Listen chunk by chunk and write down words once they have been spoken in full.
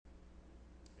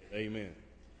Amen.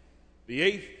 The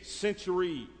 8th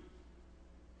century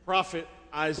prophet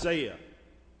Isaiah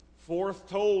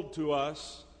foretold to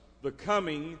us the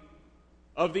coming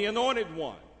of the Anointed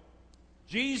One,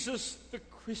 Jesus the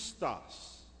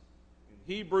Christos.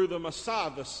 In Hebrew, the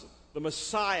Messiah, the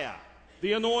Messiah,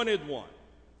 the Anointed One.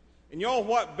 And y'all,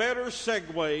 what better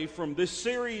segue from this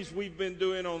series we've been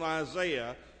doing on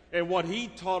Isaiah and what he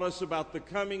taught us about the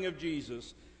coming of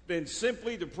Jesus than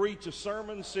simply to preach a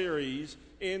sermon series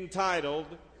entitled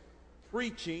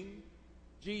Preaching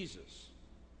Jesus.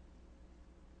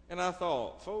 And I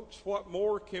thought, folks, what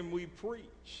more can we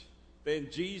preach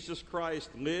than Jesus Christ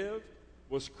lived,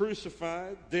 was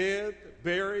crucified, dead,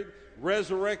 buried,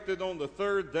 resurrected on the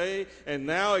third day, and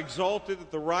now exalted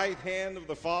at the right hand of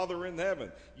the Father in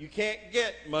heaven? You can't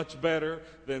get much better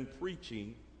than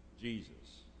preaching Jesus.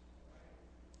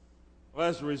 Well,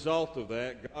 as a result of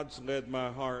that, God's led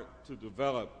my heart to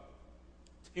develop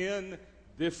 10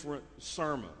 different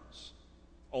sermons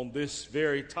on this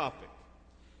very topic.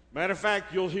 Matter of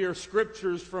fact, you'll hear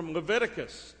scriptures from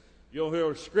Leviticus. You'll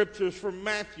hear scriptures from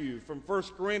Matthew, from 1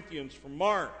 Corinthians, from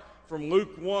Mark, from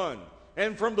Luke 1,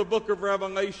 and from the book of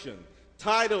Revelation.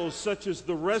 Titles such as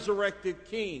the Resurrected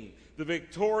King, the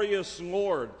Victorious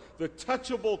Lord, the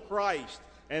Touchable Christ,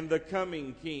 and the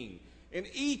Coming King. And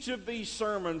each of these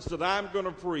sermons that I'm going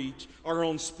to preach are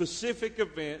on specific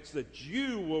events that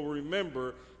you will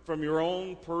remember from your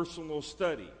own personal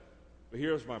study. But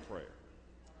here's my prayer.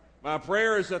 My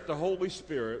prayer is that the Holy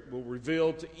Spirit will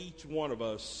reveal to each one of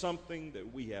us something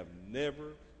that we have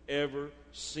never, ever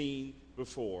seen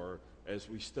before as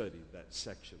we study that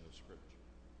section of Scripture.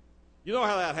 You know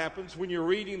how that happens when you're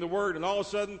reading the Word and all of a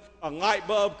sudden a light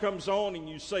bulb comes on and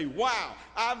you say, wow,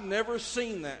 I've never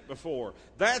seen that before.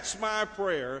 That's my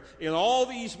prayer. In all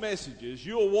these messages,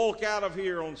 you'll walk out of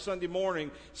here on Sunday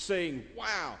morning saying,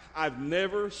 wow, I've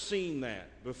never seen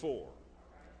that before.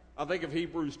 I think of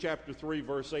Hebrews chapter 3,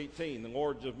 verse 18. The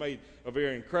Lord just made a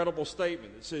very incredible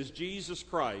statement. It says, Jesus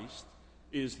Christ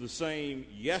is the same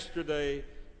yesterday,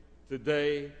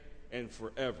 today, and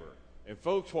forever. And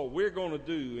folks, what we're going to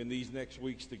do in these next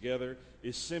weeks together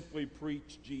is simply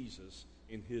preach Jesus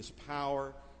in his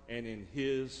power and in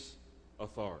his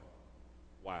authority.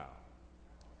 Wow.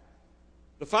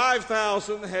 The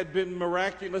 5,000 had been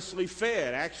miraculously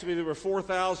fed. Actually, there were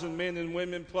 4,000 men and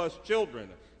women plus children,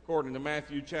 according to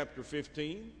Matthew chapter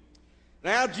 15.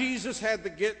 Now Jesus had to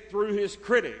get through his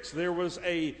critics. There was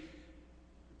a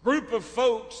group of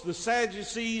folks, the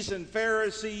Sadducees and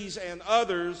Pharisees and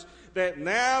others, that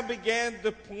now began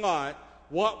to plot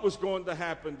what was going to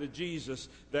happen to Jesus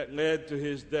that led to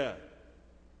his death.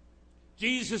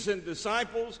 Jesus and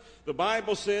disciples, the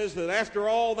Bible says that after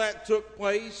all that took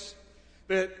place,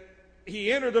 that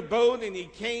he entered a boat and he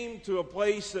came to a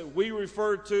place that we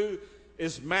refer to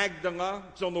as Magdala.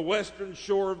 It's on the western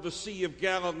shore of the Sea of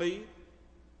Galilee.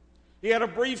 He had a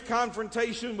brief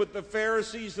confrontation with the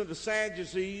Pharisees and the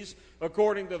Sadducees,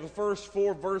 according to the first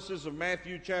 4 verses of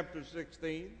Matthew chapter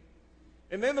 16.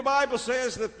 And then the Bible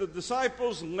says that the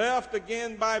disciples left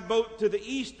again by boat to the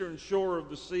eastern shore of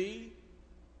the sea.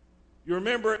 You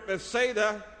remember at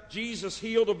Bethsaida, Jesus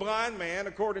healed a blind man,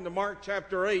 according to Mark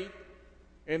chapter 8.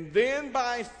 And then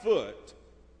by foot,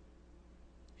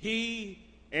 he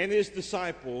and his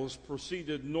disciples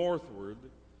proceeded northward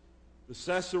to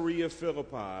Caesarea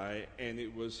Philippi, and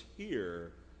it was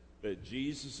here that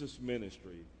Jesus'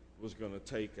 ministry was going to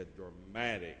take a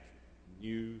dramatic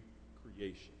new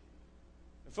creation.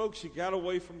 And folks, he got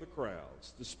away from the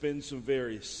crowds to spend some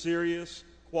very serious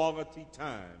quality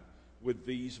time with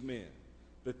these men.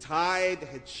 The tide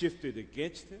had shifted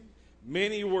against him.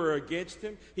 Many were against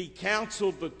him. He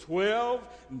counseled the 12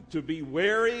 to be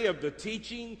wary of the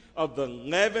teaching of the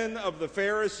leaven of the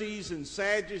Pharisees and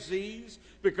Sadducees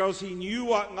because he knew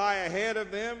what lay ahead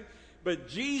of them. But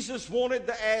Jesus wanted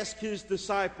to ask his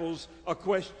disciples a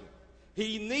question.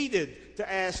 He needed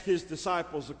to ask his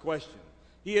disciples a question.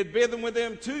 He had been with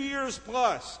them 2 years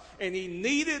plus, and he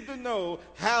needed to know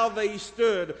how they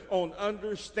stood on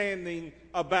understanding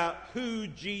about who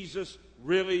Jesus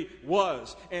really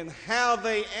was, and how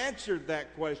they answered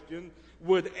that question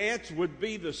would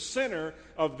be the center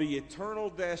of the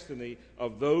eternal destiny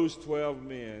of those 12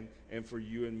 men and for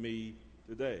you and me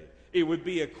today. It would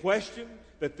be a question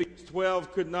that these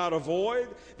 12 could not avoid.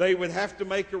 They would have to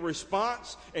make a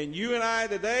response. And you and I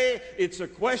today, it's a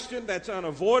question that's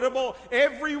unavoidable.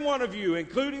 Every one of you,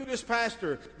 including this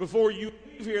pastor, before you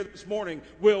leave here this morning,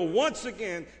 will once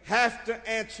again have to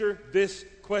answer this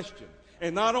question.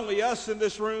 And not only us in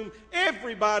this room,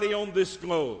 everybody on this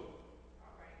globe.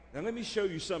 Now let me show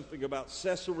you something about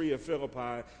Caesarea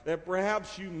Philippi that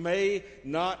perhaps you may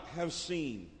not have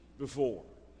seen before.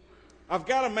 I've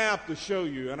got a map to show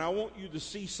you, and I want you to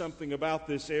see something about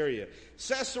this area.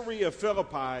 Caesarea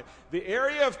Philippi, the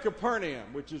area of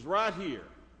Capernaum, which is right here.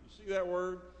 You see that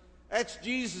word? That's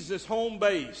Jesus' home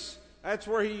base. That's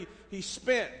where he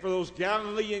spent for those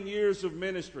Galilean years of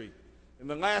ministry, in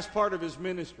the last part of his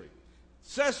ministry.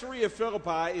 Caesarea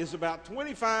Philippi is about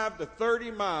 25 to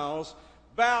 30 miles,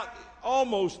 about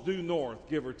almost due north,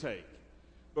 give or take.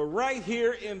 But right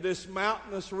here in this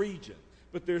mountainous region.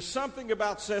 But there's something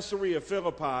about Caesarea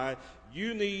Philippi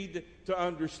you need to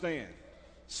understand.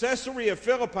 Caesarea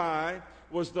Philippi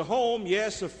was the home,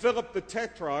 yes, of Philip the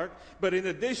Tetrarch, but in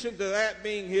addition to that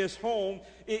being his home,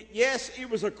 it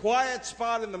was a quiet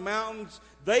spot in the mountains.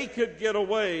 They could get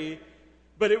away,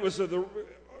 but it was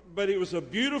a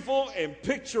beautiful and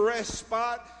picturesque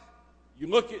spot. You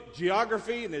look at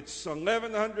geography, and it's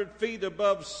 1,100 feet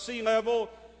above sea level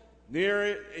near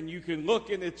it, and you can look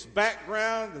in its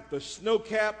background at the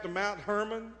snow-capped Mount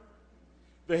Hermon.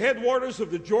 The headwaters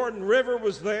of the Jordan River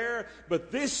was there,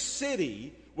 but this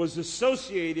city was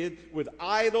associated with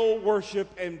idol worship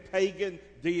and pagan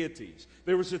deities.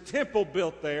 There was a temple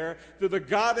built there to the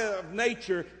god of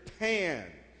nature, Pan.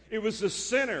 It was the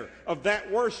center of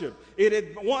that worship. It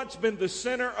had once been the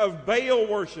center of Baal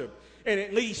worship, and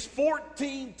at least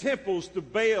 14 temples to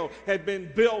Baal had been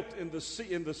built in the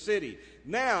city.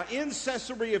 Now, in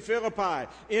Caesarea Philippi,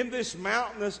 in this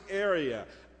mountainous area,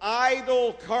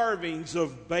 idol carvings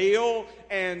of Baal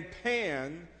and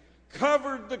Pan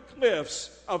covered the cliffs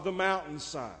of the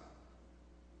mountainside.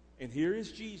 And here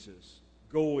is Jesus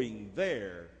going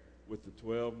there with the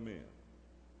 12 men.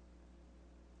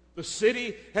 The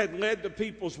city had led the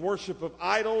people's worship of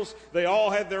idols. They all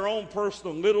had their own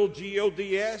personal little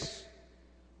gods.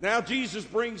 Now Jesus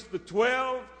brings the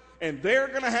 12, and they're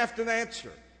going to have to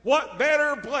answer. What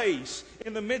better place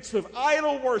in the midst of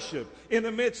idol worship, in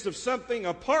the midst of something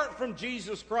apart from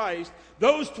Jesus Christ?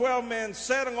 Those 12 men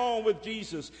sat along with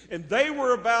Jesus, and they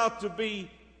were about to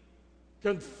be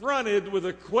confronted with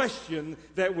a question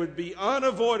that would be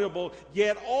unavoidable,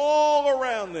 yet all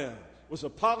around them was a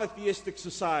polytheistic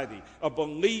society, a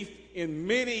belief in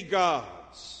many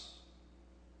gods.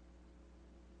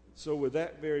 So with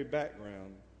that very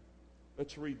background,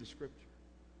 let's read the scripture.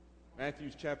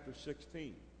 Matthew chapter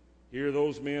 16. Here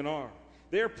those men are.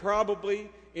 They're probably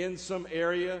in some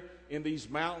area in these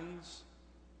mountains.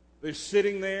 They're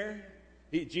sitting there.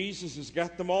 Jesus has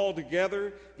got them all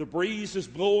together. The breeze is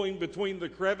blowing between the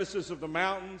crevices of the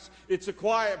mountains. It's a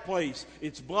quiet place.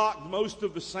 It's blocked most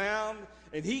of the sound.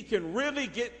 And he can really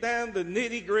get down the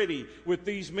nitty-gritty with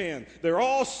these men. They're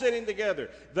all sitting together.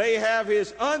 They have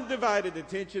his undivided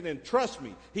attention, and trust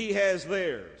me, he has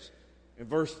theirs. In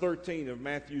verse 13 of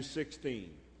Matthew 16,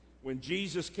 when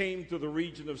Jesus came to the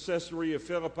region of Caesarea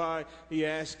Philippi, he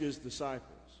asked his disciples,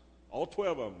 all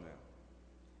 12 of them now,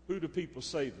 who do people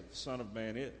say that the Son of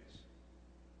Man is?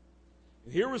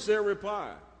 And here was their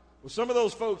reply. Well, some of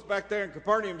those folks back there in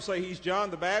Capernaum say he's John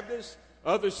the Baptist.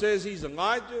 Others says he's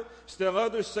Elijah. Still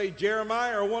others say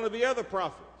Jeremiah or one of the other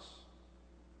prophets.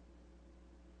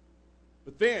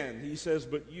 But then he says,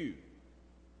 but you.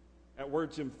 That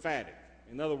word's emphatic.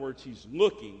 In other words, he's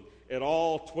looking at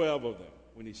all 12 of them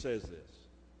when he says this.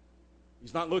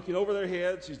 He's not looking over their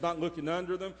heads. He's not looking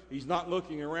under them. He's not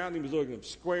looking around them. He's looking them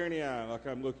square in the eye like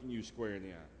I'm looking you square in the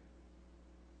eye.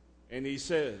 And he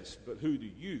says, but who do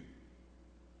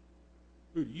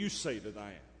you say that I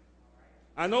am?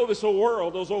 I know this whole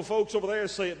world, those old folks over there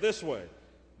say it this way.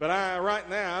 But right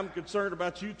now, I'm concerned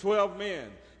about you 12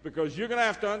 men, because you're going to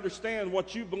have to understand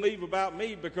what you believe about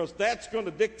me, because that's going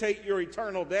to dictate your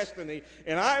eternal destiny.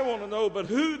 And I want to know, but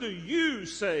who do you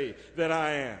say that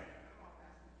I am?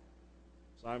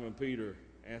 Simon Peter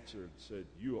answered and said,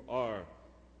 you are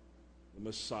the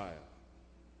Messiah,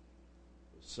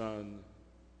 the Son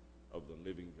of the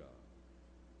living God.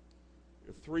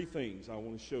 There are three things I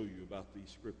want to show you about these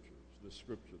scriptures, this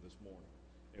scripture this morning,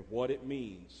 and what it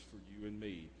means for you and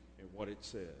me, and what it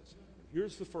says. And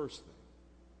here's the first thing.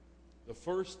 The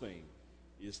first thing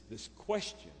is this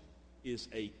question is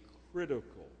a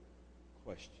critical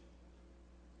question.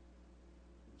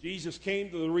 Jesus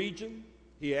came to the region.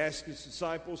 He asked his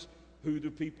disciples, who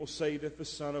do people say that the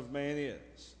Son of Man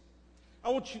is? I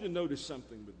want you to notice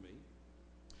something with me.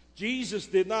 Jesus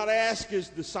did not ask his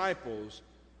disciples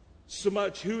so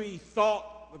much who he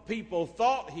thought the people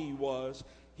thought he was.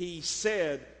 He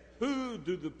said, who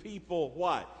do the people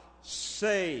what?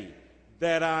 Say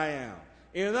that I am.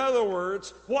 In other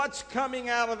words, what's coming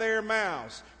out of their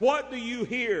mouths? What do you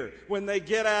hear when they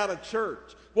get out of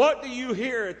church? What do you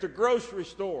hear at the grocery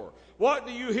store? What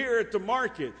do you hear at the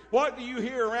market? What do you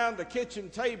hear around the kitchen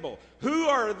table? Who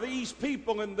are these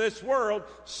people in this world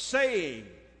saying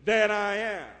that I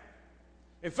am.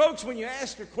 And folks, when you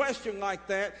ask a question like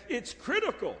that, it's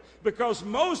critical because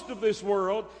most of this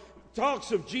world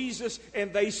talks of Jesus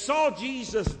and they saw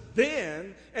Jesus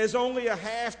then as only a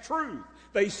half-truth.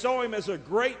 They saw him as a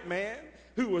great man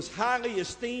who was highly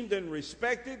esteemed and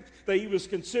respected, that he was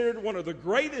considered one of the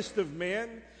greatest of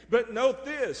men. But note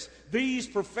this, these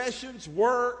professions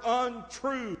were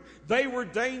untrue. They were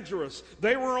dangerous.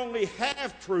 They were only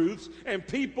half-truths, and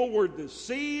people were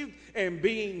deceived and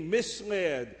being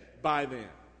misled by them.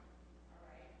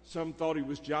 Some thought he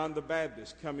was John the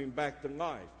Baptist coming back to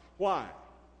life. Why?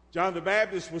 John the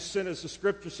Baptist was sent, as the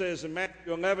scripture says in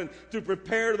Matthew 11, to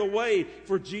prepare the way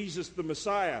for Jesus the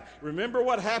Messiah. Remember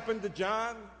what happened to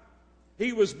John?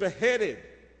 He was beheaded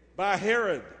by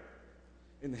Herod.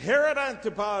 And Herod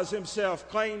Antipas himself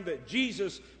claimed that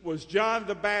Jesus was John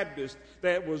the Baptist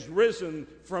that was risen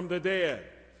from the dead,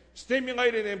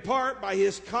 stimulated in part by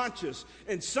his conscience.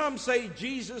 And some say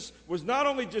Jesus was not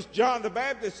only just John the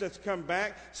Baptist that's come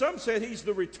back, some said he's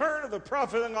the return of the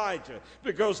prophet Elijah,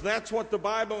 because that's what the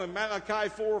Bible in Malachi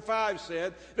 4:5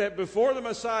 said, that before the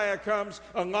Messiah comes,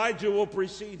 Elijah will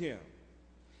precede him.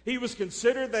 He was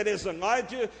considered, that is,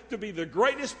 Elijah, to be the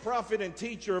greatest prophet and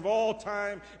teacher of all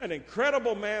time, an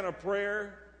incredible man of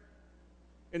prayer.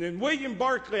 And then William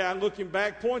Barclay, I'm looking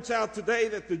back, points out today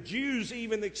that the Jews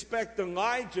even expect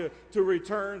Elijah to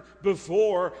return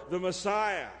before the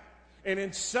Messiah. And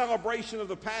in celebration of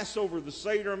the Passover, the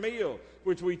Seder meal,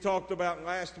 which we talked about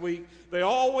last week, they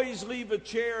always leave a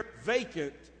chair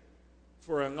vacant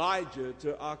for Elijah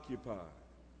to occupy.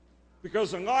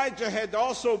 Because Elijah had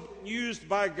also been used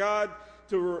by God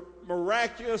to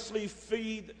miraculously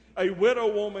feed a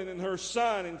widow woman and her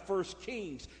son in 1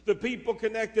 Kings. The people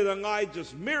connected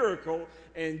Elijah's miracle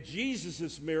and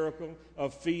Jesus' miracle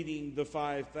of feeding the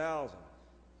 5,000.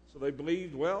 So they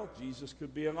believed, well, Jesus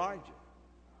could be Elijah.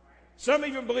 Some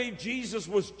even believe Jesus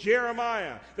was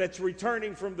Jeremiah that's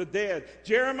returning from the dead.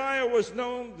 Jeremiah was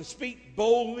known to speak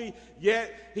boldly,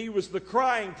 yet he was the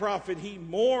crying prophet. He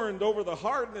mourned over the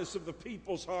hardness of the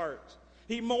people's hearts.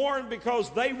 He mourned because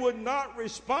they would not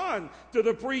respond to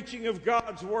the preaching of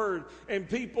God's word. And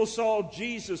people saw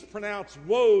Jesus pronounce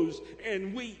woes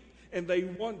and weep. And they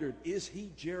wondered, is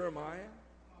he Jeremiah?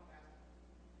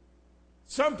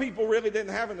 Some people really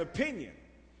didn't have an opinion.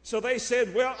 So they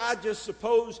said, well, I just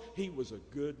suppose he was a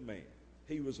good man.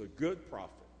 He was a good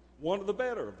prophet, one of the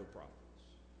better of the prophets.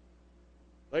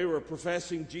 They were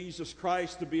professing Jesus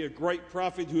Christ to be a great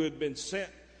prophet who had been sent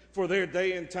for their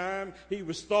day and time. He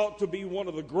was thought to be one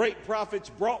of the great prophets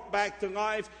brought back to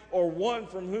life, or one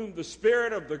from whom the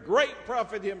spirit of the great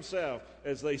prophet himself,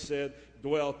 as they said,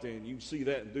 dwelt in. You can see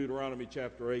that in Deuteronomy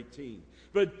chapter 18.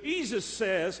 But Jesus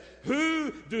says,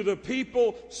 who do the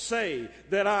people say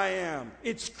that I am?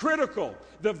 It's critical.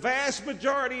 The vast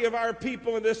majority of our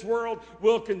people in this world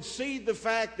will concede the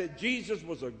fact that Jesus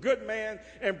was a good man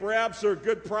and perhaps a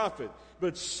good prophet.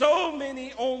 But so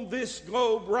many on this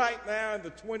globe right now in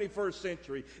the 21st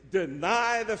century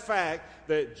deny the fact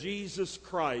that Jesus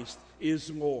Christ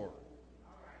is Lord.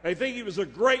 They think he was a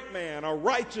great man, a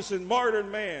righteous and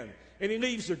martyred man. And he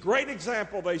leaves a great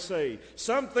example, they say.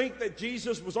 Some think that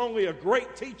Jesus was only a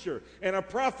great teacher and a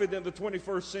prophet in the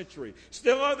 21st century.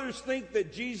 Still others think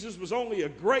that Jesus was only a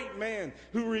great man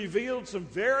who revealed some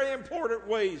very important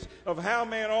ways of how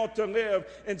man ought to live.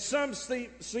 And some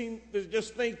seem to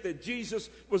just think that Jesus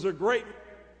was a great man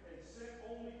and sent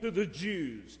only to the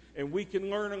Jews. And we can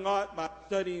learn a lot by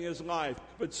studying his life.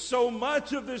 But so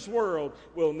much of this world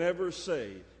will never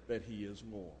say that he is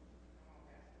Lord.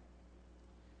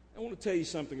 I want to tell you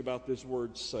something about this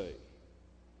word say.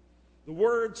 The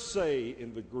word say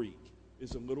in the Greek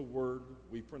is a little word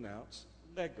we pronounce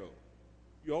Lego.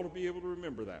 You ought to be able to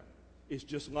remember that. It's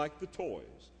just like the toys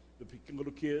the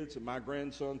little kids and my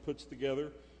grandson puts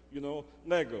together,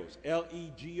 Legos,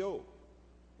 L-E-G-O.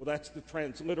 Well, that's the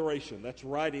transliteration. That's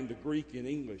writing the Greek in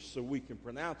English so we can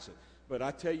pronounce it. But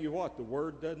I tell you what, the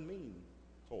word doesn't mean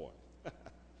toy.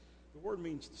 The word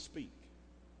means to speak.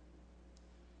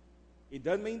 It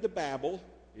doesn't mean to babble.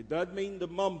 It doesn't mean to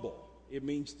mumble. It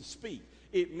means to speak.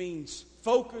 It means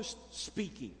focused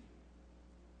speaking.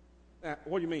 Now,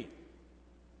 what do you mean?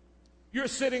 You're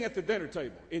sitting at the dinner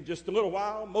table. In just a little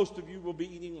while, most of you will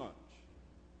be eating lunch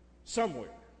somewhere.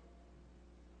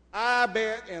 I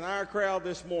bet in our crowd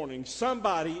this morning,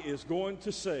 somebody is going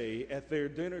to say at their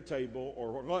dinner table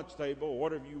or lunch table or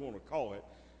whatever you want to call it,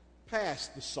 pass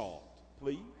the salt,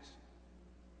 please.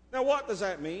 Now, what does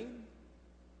that mean?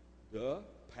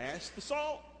 Pass the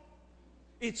salt.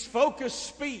 It's focused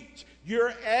speech.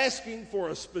 You're asking for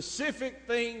a specific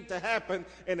thing to happen,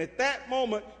 and at that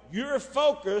moment, you're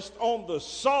focused on the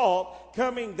salt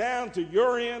coming down to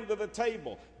your end of the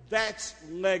table. That's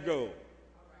Lego.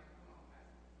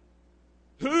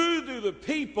 Who do the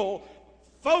people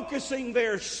focusing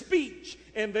their speech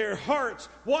and their hearts,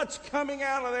 what's coming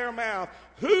out of their mouth,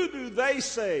 who do they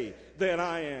say that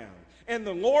I am? And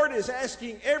the Lord is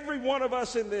asking every one of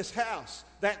us in this house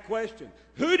that question.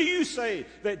 Who do you say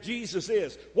that Jesus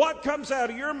is? What comes out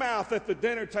of your mouth at the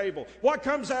dinner table? What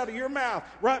comes out of your mouth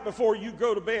right before you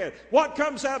go to bed? What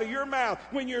comes out of your mouth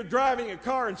when you're driving a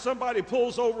car and somebody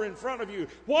pulls over in front of you?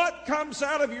 What comes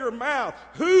out of your mouth?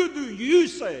 Who do you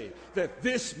say that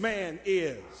this man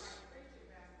is?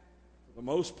 For the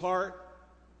most part,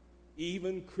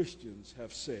 even Christians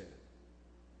have said,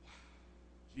 wow,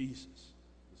 Jesus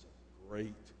is a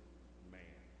great man.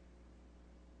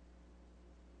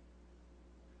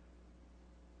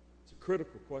 It's a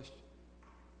critical question.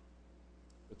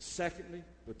 But secondly,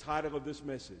 the title of this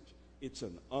message, it's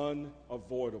an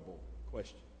unavoidable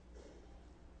question.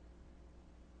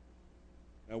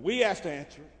 Now we have to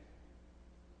answer it.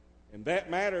 And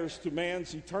that matters to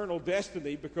man's eternal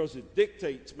destiny because it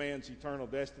dictates man's eternal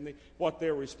destiny, what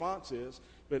their response is.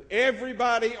 But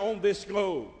everybody on this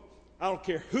globe, I don't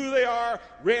care who they are,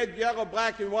 red, yellow,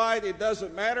 black, and white, it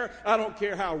doesn't matter. I don't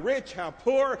care how rich, how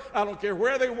poor, I don't care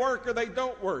where they work or they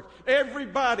don't work.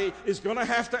 Everybody is going to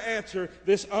have to answer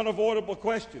this unavoidable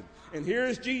question. And here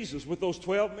is Jesus with those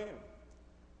 12 men.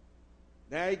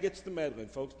 Now he gets the meddling,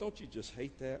 folks. Don't you just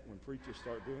hate that when preachers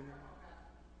start doing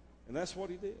that? And that's what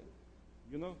he did.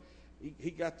 You know, he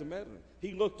got the meddling.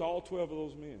 He looked all 12 of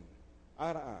those men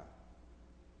eye to eye.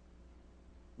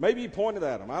 Maybe he pointed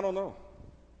at them. I don't know.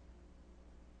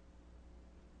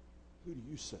 Who do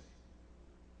you say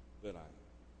that I am?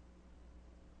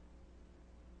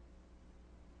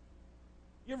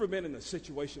 You ever been in a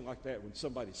situation like that when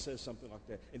somebody says something like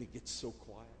that and it gets so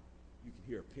quiet you can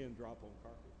hear a pin drop on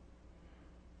carpet?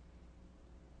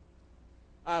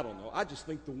 I don't know. I just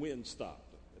think the wind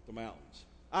stopped at the mountains.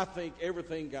 I think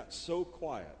everything got so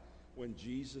quiet when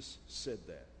Jesus said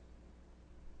that.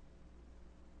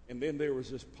 And then there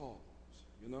was this pause,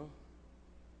 you know?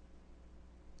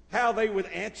 How they would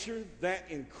answer that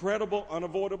incredible,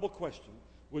 unavoidable question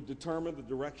would determine the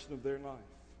direction of their life.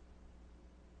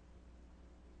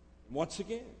 And once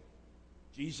again,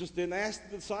 Jesus didn't ask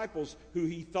the disciples who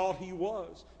he thought he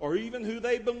was or even who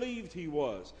they believed he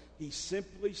was. He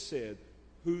simply said,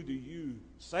 who do you,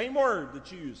 same word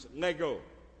that's used, Lego.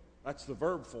 That's the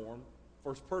verb form,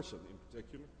 first person in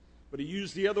particular. But he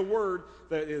used the other word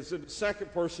that is in the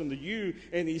second person, the you,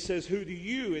 and he says, who do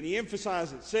you? And he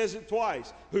emphasizes it, says it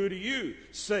twice. Who do you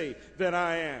say that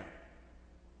I am?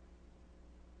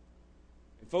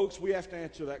 And folks, we have to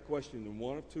answer that question in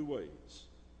one of two ways.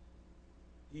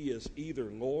 He is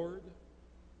either Lord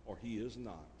or he is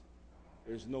not.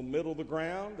 There's no middle of the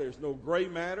ground. There's no gray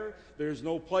matter. There's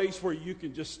no place where you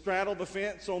can just straddle the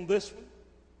fence on this one.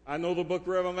 I know the book of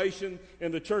Revelation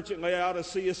in the church at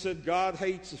Laodicea said God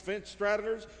hates the fence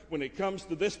straddlers. When it comes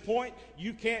to this point,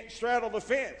 you can't straddle the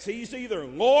fence. He's either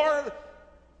Lord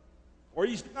or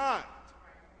he's not.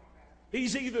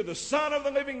 He's either the Son of the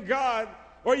living God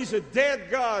or he's a dead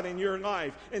God in your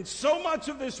life. And so much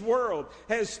of this world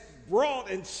has brought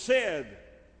and said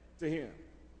to him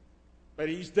that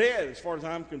he's dead as far as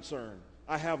I'm concerned.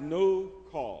 I have no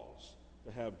cause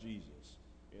to have Jesus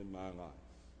in my life.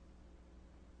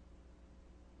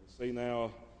 See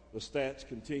now, the stats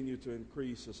continue to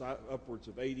increase as upwards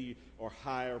of 80 or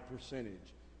higher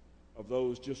percentage of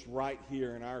those just right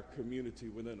here in our community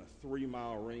within a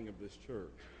 3-mile ring of this church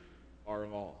are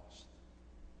lost.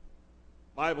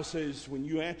 The Bible says when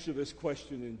you answer this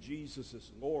question in Jesus as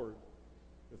Lord,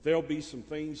 that there'll be some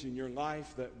things in your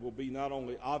life that will be not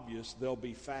only obvious, they'll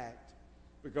be fact.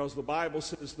 Because the Bible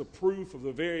says the proof of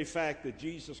the very fact that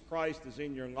Jesus Christ is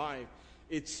in your life,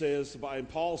 it says, and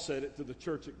Paul said it to the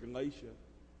church at Galatia,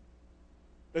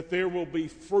 that there will be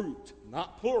fruit,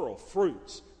 not plural,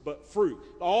 fruits, but fruit.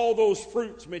 All those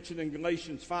fruits mentioned in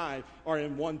Galatians 5 are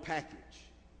in one package.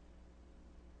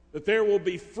 That there will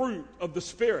be fruit of the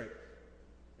Spirit.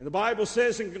 And the Bible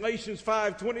says in Galatians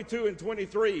 5:22 and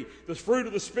 23, the fruit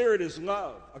of the Spirit is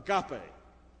love, agape,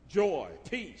 joy,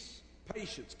 peace,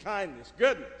 patience, kindness,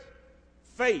 goodness,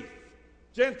 faith,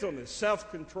 gentleness,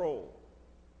 self-control.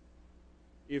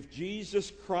 If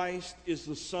Jesus Christ is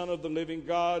the Son of the living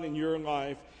God in your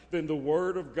life, then the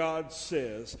Word of God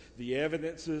says the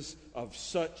evidences of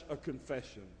such a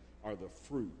confession are the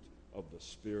fruit of the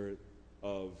Spirit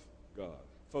of God.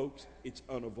 Folks, it's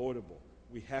unavoidable.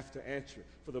 we have to answer it.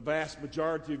 For the vast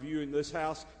majority of you in this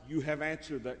house, you have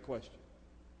answered that question.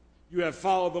 You have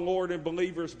followed the Lord in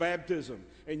believer's baptism,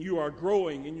 and you are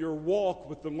growing in your walk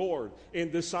with the Lord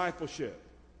in discipleship.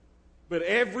 But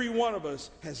every one of us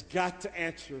has got to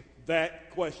answer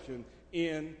that question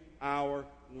in our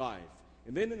life.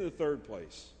 And then in the third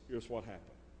place, here's what happened.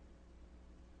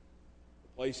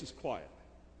 The place is quiet.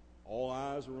 All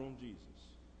eyes are on Jesus.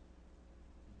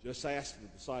 He just asked the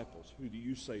disciples, who do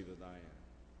you say that I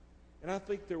am? And I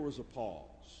think there was a pause.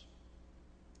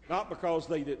 Not because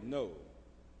they didn't know.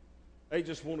 They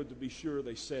just wanted to be sure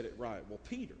they said it right. Well,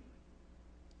 Peter,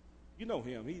 you know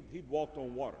him. He'd walked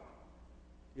on water.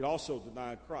 He'd also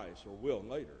denied Christ, or will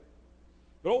later.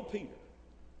 But old Peter,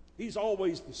 he's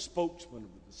always the spokesman of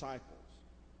the disciples.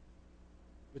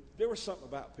 But there was something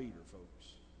about Peter,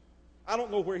 folks. I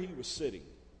don't know where he was sitting.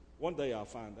 One day I'll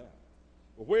find out.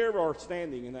 But wherever are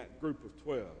standing in that group of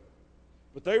 12.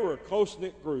 But they were a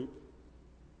close-knit group.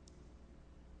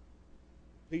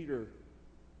 Peter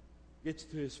gets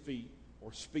to his feet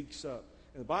or speaks up.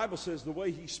 And the Bible says the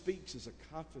way he speaks is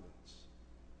a confidence.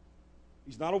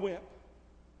 He's not a wimp.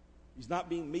 He's not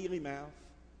being mealy-mouthed.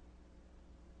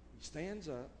 He stands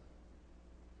up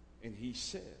and he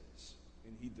says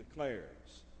and he declares,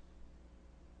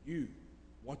 you,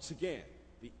 once again,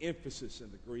 the emphasis in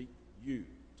the Greek, you,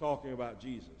 talking about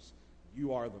Jesus,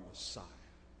 you are the Messiah,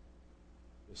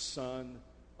 the Son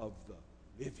of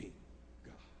the living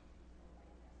God.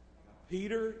 Now,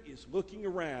 Peter is looking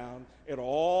around at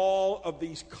all of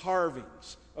these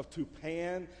carvings of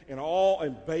Tupan and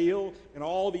Baal and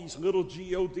all these little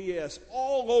gods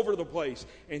all over the place.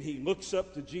 And he looks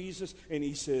up to Jesus and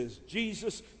he says,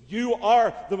 Jesus, you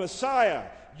are the Messiah.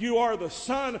 You are the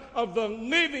Son of the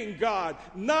living God,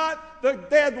 not the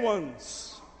dead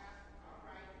ones.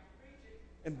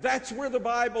 And that's where the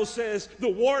Bible says the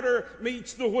water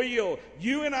meets the wheel.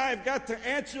 You and I have got to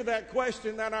answer that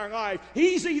question in our life.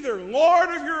 He's either Lord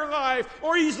of your life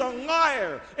or he's a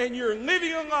liar. And you're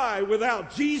living a lie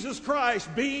without Jesus Christ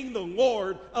being the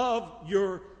Lord of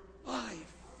your life.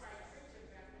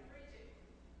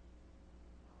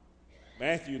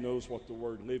 Matthew knows what the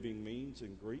word living means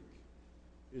in Greek.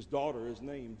 His daughter is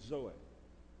named Zoe.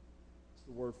 It's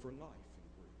the word for life.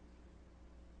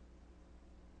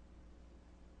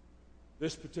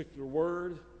 This particular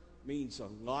word means a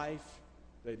life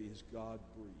that is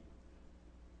God-breathed.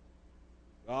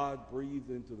 God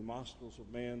breathed into the nostrils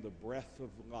of man the breath of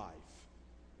life.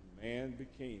 And man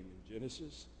became, in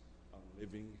Genesis, a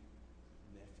living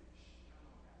nephesh.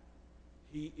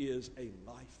 He is a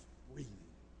life-breathing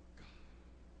God.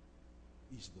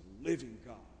 He's the living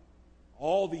God.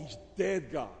 All these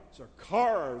dead gods are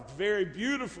carved very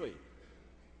beautifully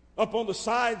up on the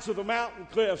sides of the mountain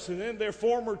cliffs and in their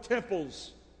former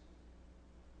temples.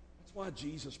 That's why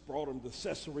Jesus brought them to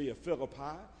Caesarea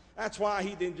Philippi. That's why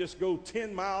he didn't just go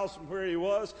 10 miles from where he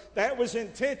was. That was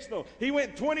intentional. He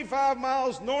went 25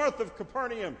 miles north of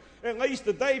Capernaum, at least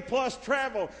a day plus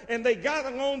travel, and they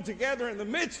got alone together in the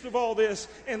midst of all this,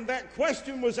 and that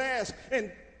question was asked,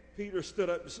 and Peter stood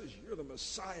up and says, you're the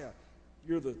Messiah.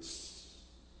 You're the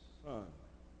Son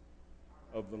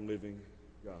of the living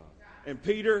God. And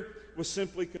Peter was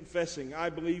simply confessing,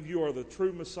 I believe you are the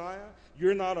true Messiah.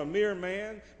 You're not a mere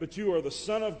man, but you are the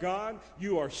Son of God.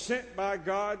 You are sent by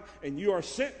God, and you are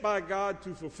sent by God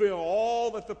to fulfill all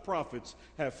that the prophets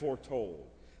have foretold.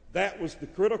 That was the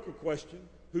critical question.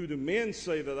 Who do men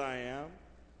say that I am?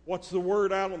 What's the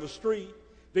word out on the street?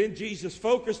 Then Jesus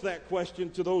focused that question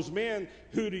to those men,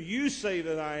 who do you say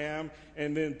that I am?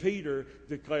 And then Peter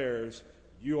declares,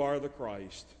 you are the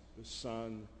Christ, the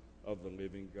Son of the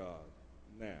living God.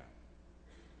 Now,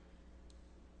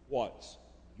 what's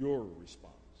your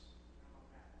response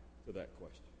to that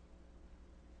question?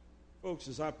 Folks,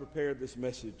 as I prepared this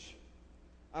message,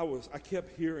 I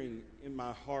kept hearing in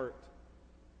my heart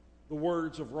the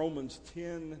words of Romans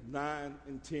 10, 9,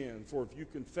 and 10. For if you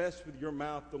confess with your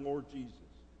mouth the Lord Jesus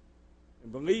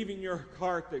and believe in your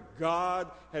heart that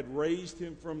God had raised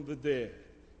him from the dead,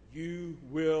 you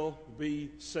will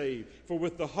be saved. For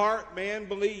with the heart man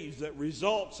believes, that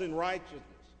results in righteousness,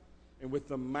 and with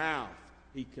the mouth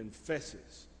he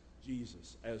confesses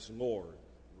Jesus as Lord,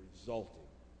 resulting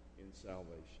in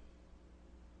salvation.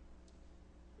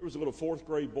 There was a little fourth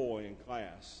grade boy in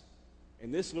class,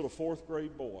 and this little fourth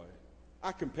grade boy,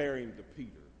 I compare him to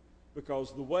Peter,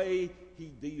 because the way he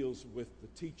deals with the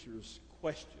teacher's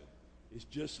question is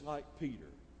just like Peter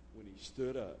when he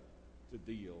stood up to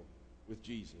deal with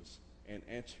Jesus and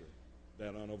answer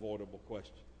that unavoidable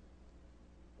question.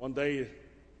 One day, this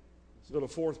little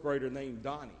fourth grader named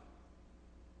Donnie,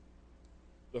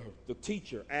 the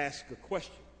teacher asked a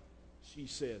question. She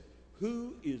said,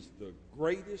 who is the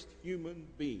greatest human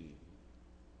being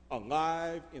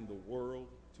alive in the world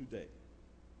today?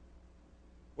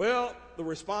 Well, the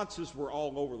responses were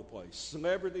all over the place.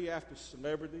 Celebrity after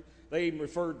celebrity. They even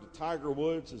referred to Tiger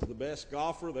Woods as the best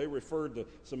golfer. They referred to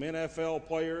some NFL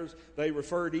players. They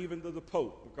referred even to the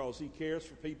Pope because he cares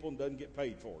for people and doesn't get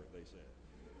paid for it, they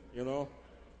said. You know,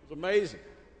 it was amazing.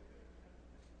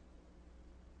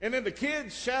 And then the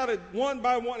kids shouted one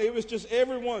by one. It was just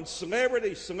everyone,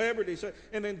 celebrity, celebrity.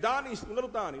 And then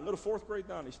little fourth grade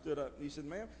Donnie stood up and he said,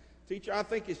 "Ma'am, teacher, I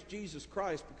think it's Jesus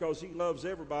Christ because he loves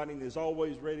everybody and is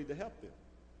always ready to help them."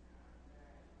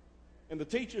 And the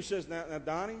teacher says, now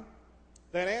Donnie,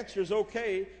 that answer is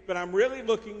okay, but I'm really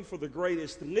looking for the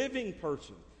greatest living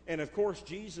person. And, of course,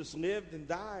 Jesus lived and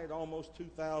died almost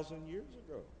 2,000 years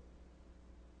ago.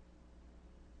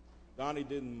 Donnie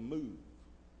didn't move.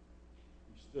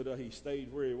 He stood up, he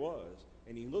stayed where he was,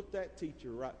 and he looked that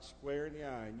teacher right square in the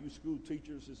eye. And you school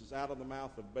teachers, this is out of the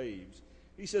mouth of babes.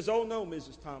 He says, "Oh, no,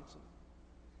 Mrs. Thompson,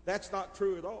 that's not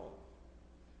true at all.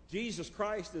 Jesus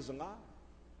Christ is alive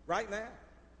right now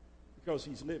because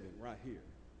he's living right here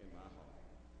in my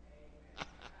heart."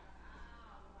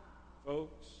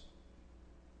 Folks,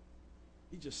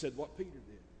 he just said what Peter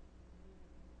did.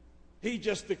 He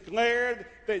just declared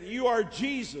that you are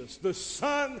Jesus, the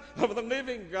Son of the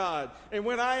living God. And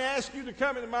when I asked you to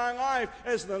come into my life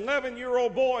as an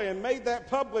 11-year-old boy and made that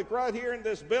public right here in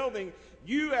this building,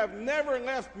 you have never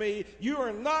left me. You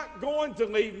are not going to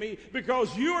leave me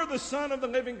because you are the Son of the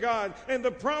living God. And the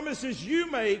promises you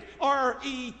make are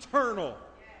eternal.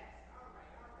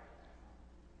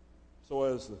 So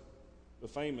as the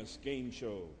famous game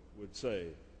show would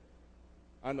say,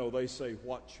 I know they say,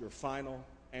 "What's your final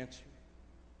answer?"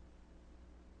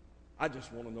 I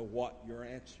just want to know what your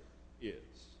answer is.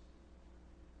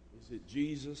 Is it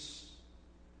Jesus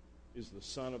is the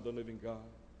Son of the living God?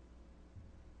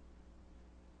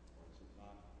 Or is it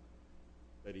not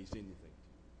that he's anything to you?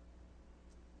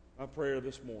 My prayer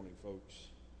this morning, folks,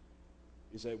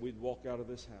 is that we'd walk out of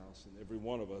this house and every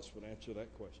one of us would answer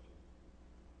that question.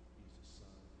 He's the Son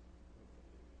of the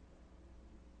living God.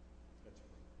 Let's pray.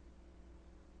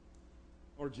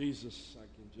 Lord Jesus, I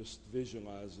can just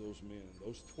visualize those men,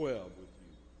 those 12 with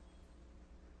you.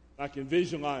 I can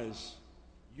visualize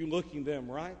you looking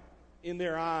them right in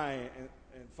their eye. And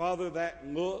Father, that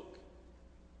look,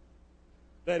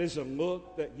 that is a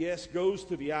look that, yes, goes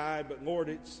to the eye, but Lord,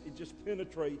 it just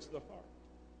penetrates the heart.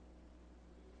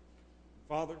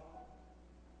 Father,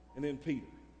 and then Peter.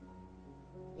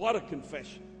 What a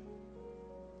confession.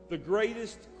 The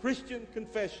greatest Christian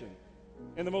confession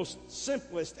and the most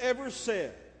simplest ever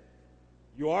said.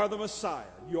 You are the Messiah.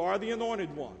 You are the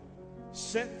anointed one,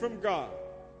 sent from God,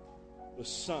 the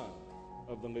Son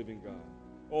of the living God.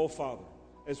 Oh, Father,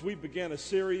 as we begin a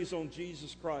series on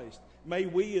Jesus Christ, may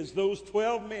we, as those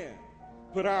 12 men,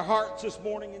 put our hearts this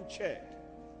morning in check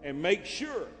and make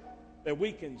sure that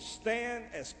we can stand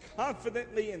as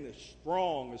confidently and as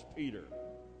strong as Peter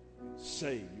and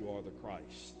say you are the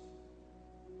Christ,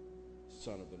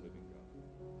 Son of the living God.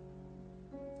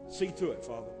 See to it,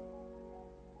 Father.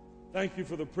 Thank you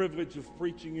for the privilege of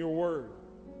preaching your word.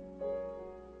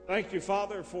 Thank you,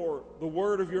 Father, for the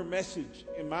word of your message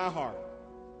in my heart.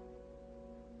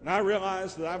 And I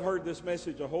realize that I've heard this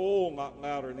message a whole lot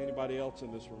louder than anybody else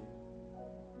in this room.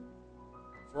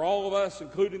 For all of us,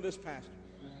 including this pastor,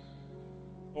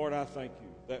 Lord, I thank you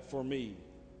that for me,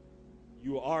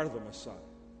 you are the Messiah.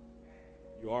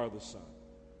 You are the Son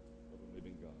of the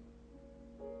living God.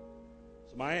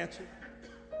 So my answer,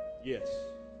 yes.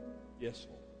 Yes,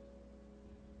 Lord.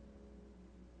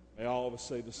 May all of us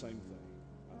say the same thing.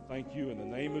 I thank you in the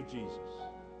name of Jesus.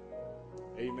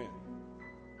 Amen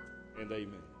and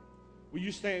amen. Will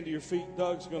you stand to your feet?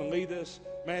 Doug's going to lead us.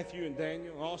 Matthew and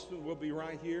Daniel and Austin will be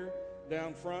right here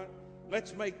down front.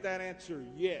 Let's make that answer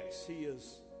yes. He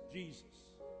is Jesus,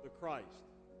 the Christ,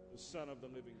 the Son of the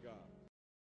living God.